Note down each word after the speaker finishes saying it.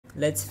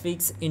Let's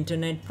fix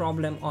internet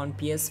problem on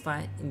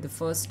PS5. In the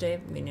first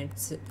step, we need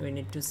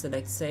to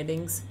select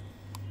settings,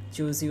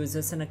 choose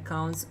users and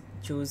accounts,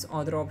 choose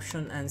other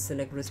option and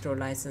select restore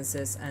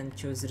licenses and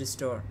choose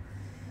restore.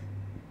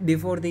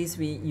 Before this,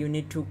 you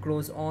need to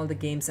close all the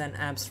games and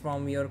apps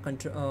from your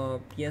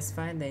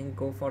PS5, then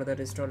go for the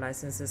restore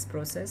licenses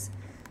process.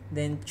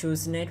 Then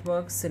choose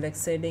network, select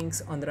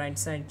settings, on the right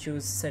side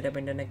choose setup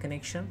internet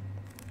connection.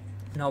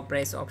 Now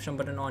press option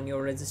button on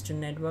your registered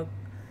network,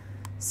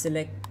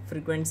 select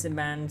frequency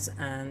bands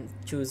and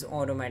choose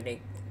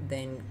automatic,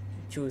 then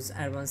choose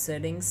advanced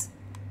settings,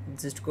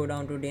 just go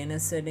down to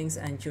DNS settings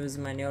and choose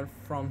manual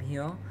from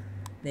here.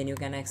 Then you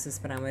can access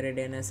primary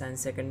DNS and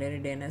secondary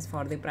DNS.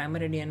 For the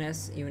primary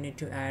DNS you need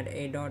to add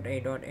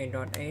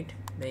 8.8.8.8,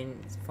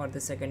 then for the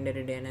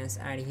secondary DNS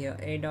add here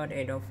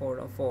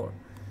 8.8.4.4,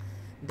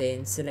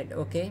 then select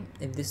OK.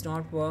 If this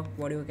not work,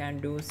 what you can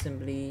do,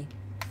 simply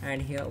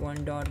add here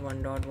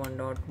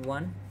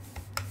 1.1.1.1,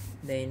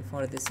 then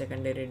for the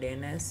secondary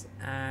DNS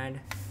add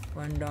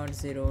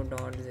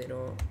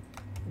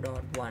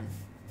 1.0.0.1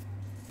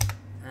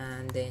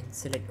 and then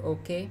select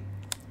OK.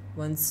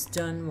 Once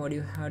done, what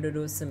you have to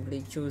do,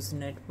 simply choose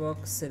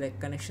network, select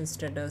connection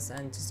status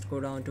and just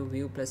go down to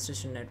view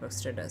PlayStation network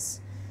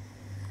status.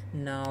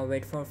 Now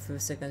wait for a few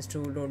seconds to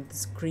load the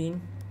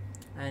screen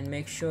and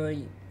make sure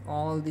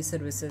all the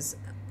services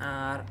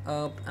are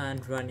up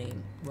and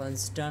running.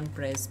 Once done,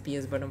 press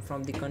PS button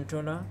from the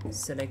controller,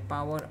 select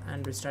power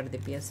and restart the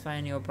PS5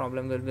 and your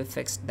problem will be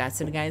fixed. That's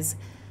it guys.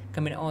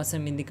 Comment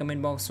awesome in the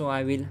comment box so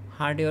I will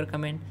heart your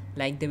comment,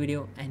 like the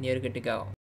video and you're good to go.